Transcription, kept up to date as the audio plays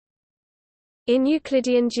In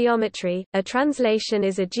Euclidean geometry, a translation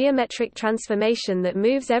is a geometric transformation that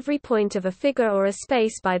moves every point of a figure or a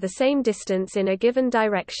space by the same distance in a given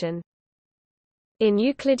direction. In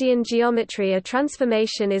Euclidean geometry, a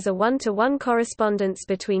transformation is a one-to-one correspondence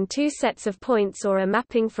between two sets of points or a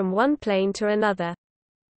mapping from one plane to another.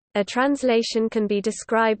 A translation can be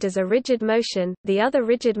described as a rigid motion. The other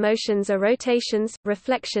rigid motions are rotations,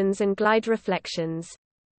 reflections, and glide reflections.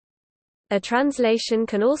 A translation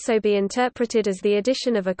can also be interpreted as the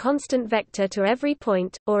addition of a constant vector to every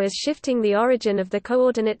point, or as shifting the origin of the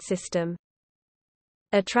coordinate system.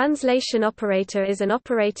 A translation operator is an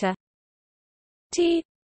operator T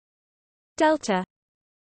delta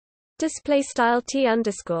display style T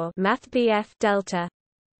underscore math BF delta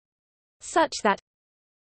such that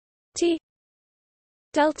T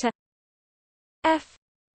delta F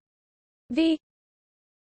V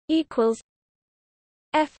equals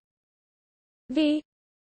F V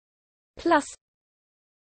plus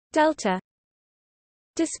delta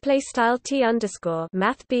display style T underscore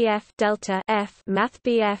math BF delta F math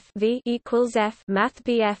BF V equals F math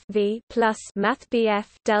BF V plus math BF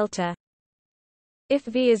delta. If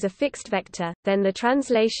V is a fixed vector, then the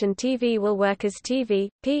translation TV will work as TV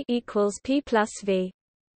P equals P plus V.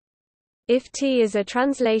 If T is a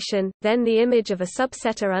translation, then the image of a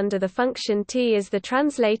subsetter under the function T is the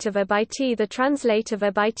translate of A by T. The translate of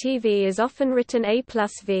A by TV is often written A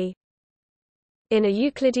plus V. In a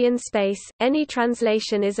Euclidean space, any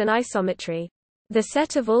translation is an isometry. The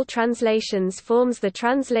set of all translations forms the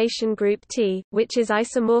translation group T, which is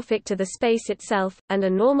isomorphic to the space itself, and a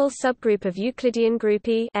normal subgroup of Euclidean group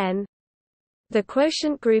E n. The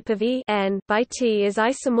quotient group of E n by T is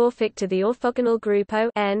isomorphic to the orthogonal group O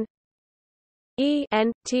n E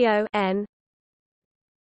n T O n.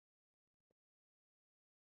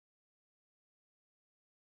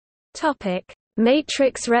 Topic: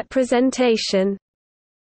 Matrix representation.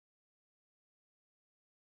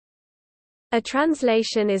 A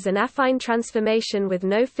translation is an affine transformation with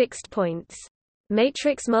no fixed points.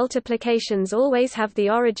 Matrix multiplications always have the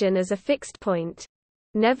origin as a fixed point.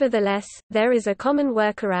 Nevertheless, there is a common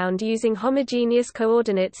workaround using homogeneous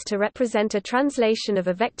coordinates to represent a translation of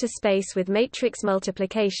a vector space with matrix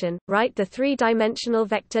multiplication. Write the three-dimensional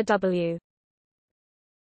vector W.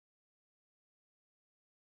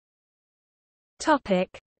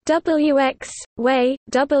 Topic: Wx, y,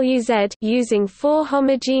 wz using four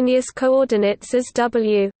homogeneous coordinates as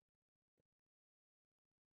W.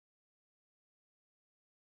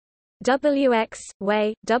 Wx,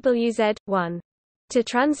 y, wz, 1. To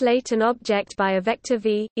translate an object by a vector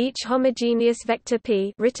v, each homogeneous vector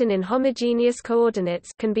p written in homogeneous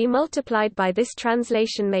coordinates can be multiplied by this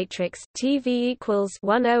translation matrix TV equals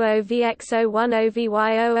 100 vx010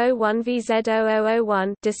 vy001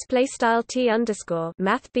 vz0001. Display style T underscore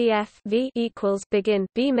math BF v equals begin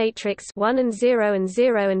B matrix 1 and 0 and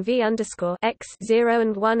 0 and v underscore x 0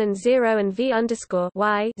 and 1 and 0 and v underscore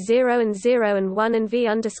y 0 and 0 and 1 and v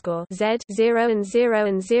underscore z 0 and 0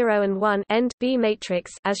 and 0 and 1 end B matrix.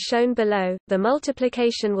 As shown below, the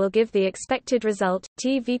multiplication will give the expected result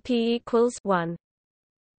TVP equals 1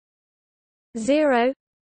 0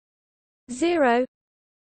 0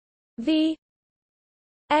 v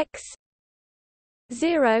x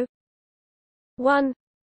 0 1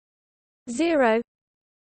 0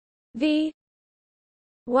 v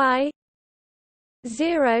y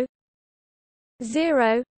 0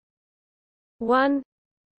 0 1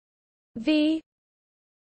 v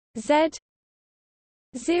z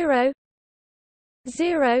 0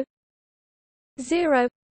 0 0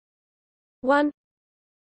 1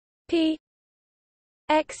 p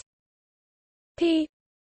x p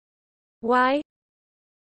y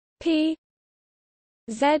p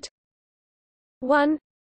z 1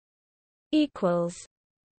 equals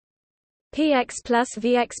px plus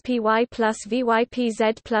vxpy plus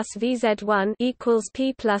vypz plus vz1 equals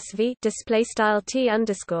p plus v. Display style T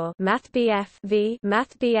underscore math BF v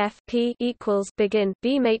math BF p equals begin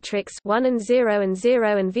B matrix 1 and 0 and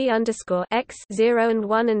 0 and v underscore x 0 and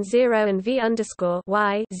 1 and 0 and v underscore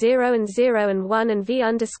y 0 and 0 and 1 and v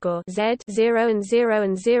underscore z 0 and 0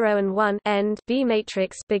 and 0 and 1 end B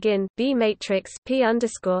matrix begin B matrix p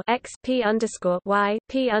underscore x p underscore y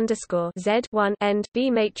p underscore z 1 end B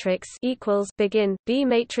matrix equals begin B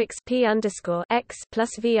matrix p underscore x plus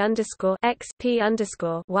v underscore x p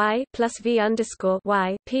underscore y plus v underscore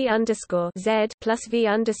y p underscore z plus v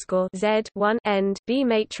underscore z 1 end B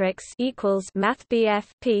matrix equals math BF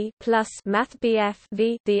p plus math BF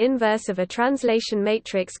v. The inverse of a translation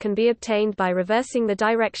matrix can be obtained by reversing the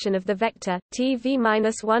direction of the vector T v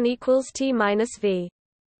minus 1 equals T minus v.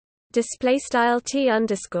 display style T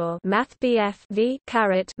underscore math BF V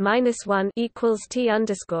caret -1 equals T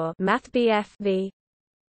underscore math BF V.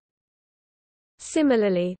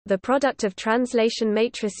 Similarly, the product of translation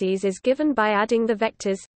matrices is given by adding the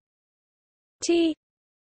vectors T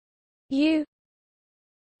U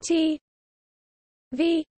T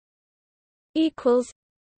V equals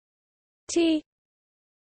T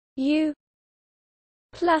U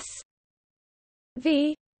plus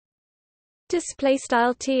V. Display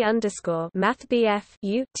style T underscore math BF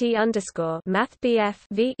U T underscore math BF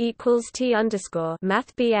V equals T underscore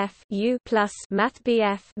math BF U plus math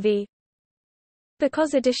BF V.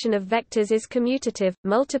 Because addition of vectors is commutative,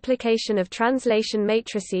 multiplication of translation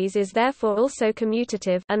matrices is therefore also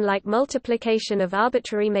commutative, unlike multiplication of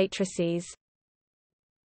arbitrary matrices.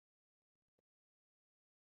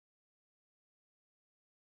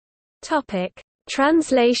 Topic: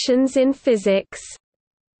 Translations in physics.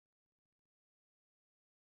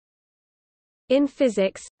 In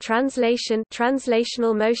physics,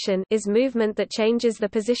 translational motion is movement that changes the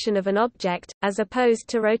position of an object, as opposed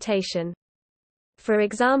to rotation. For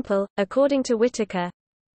example, according to Whittaker,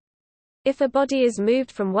 if a body is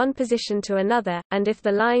moved from one position to another, and if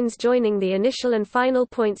the lines joining the initial and final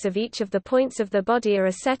points of each of the points of the body are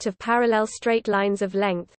a set of parallel straight lines of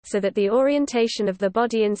length, so that the orientation of the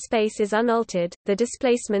body in space is unaltered, the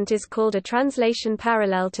displacement is called a translation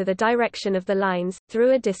parallel to the direction of the lines,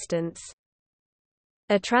 through a distance.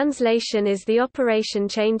 A translation is the operation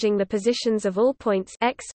changing the positions of all points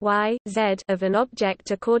x, y, z of an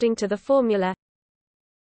object according to the formula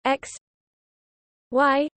x,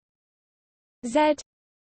 y, z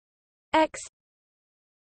x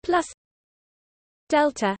plus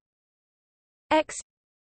delta x,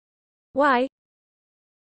 y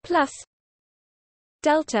plus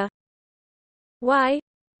delta y,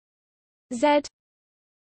 z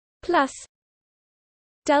plus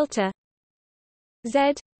delta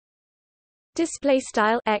z. Display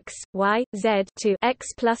style x, y, z to x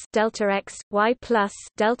plus delta x, y plus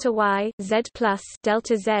delta y, z plus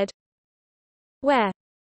delta z, where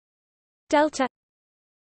delta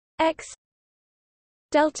x,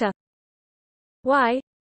 delta y,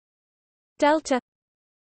 delta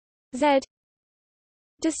z.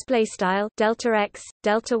 Display style delta x,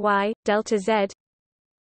 delta y, delta z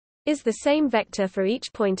is the same vector for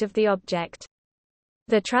each point of the object.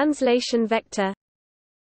 The translation vector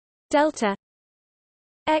delta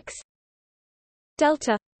x,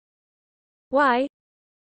 delta y,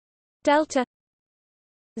 delta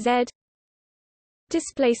z.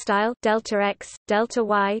 Display style delta x, delta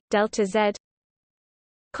y, delta z,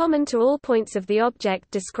 common to all points of the object,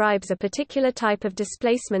 describes a particular type of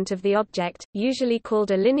displacement of the object, usually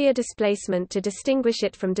called a linear displacement to distinguish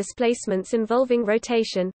it from displacements involving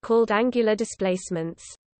rotation, called angular displacements.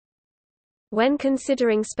 When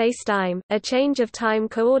considering spacetime, a change of time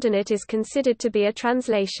coordinate is considered to be a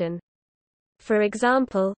translation. For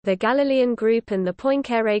example, the Galilean group and the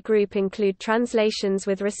Poincaré group include translations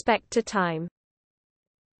with respect to time.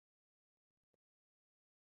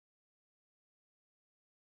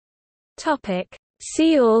 Topic: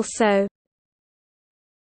 See also: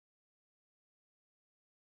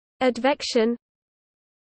 advection,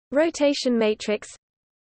 rotation matrix,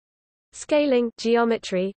 scaling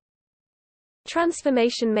geometry,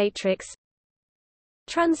 transformation matrix,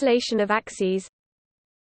 translation of axes,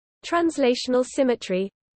 translational symmetry,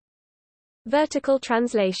 vertical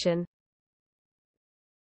translation.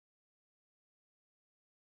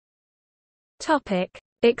 Topic: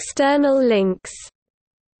 External links.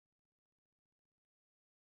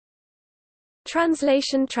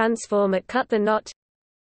 Translation transform at Cut the Knot.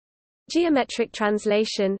 Geometric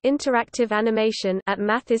translation interactive animation at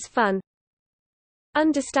Math is Fun.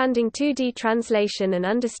 Understanding 2D translation and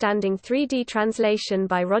Understanding 3D translation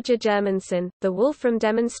by Roger Germanson, the Wolfram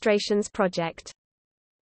Demonstrations Project.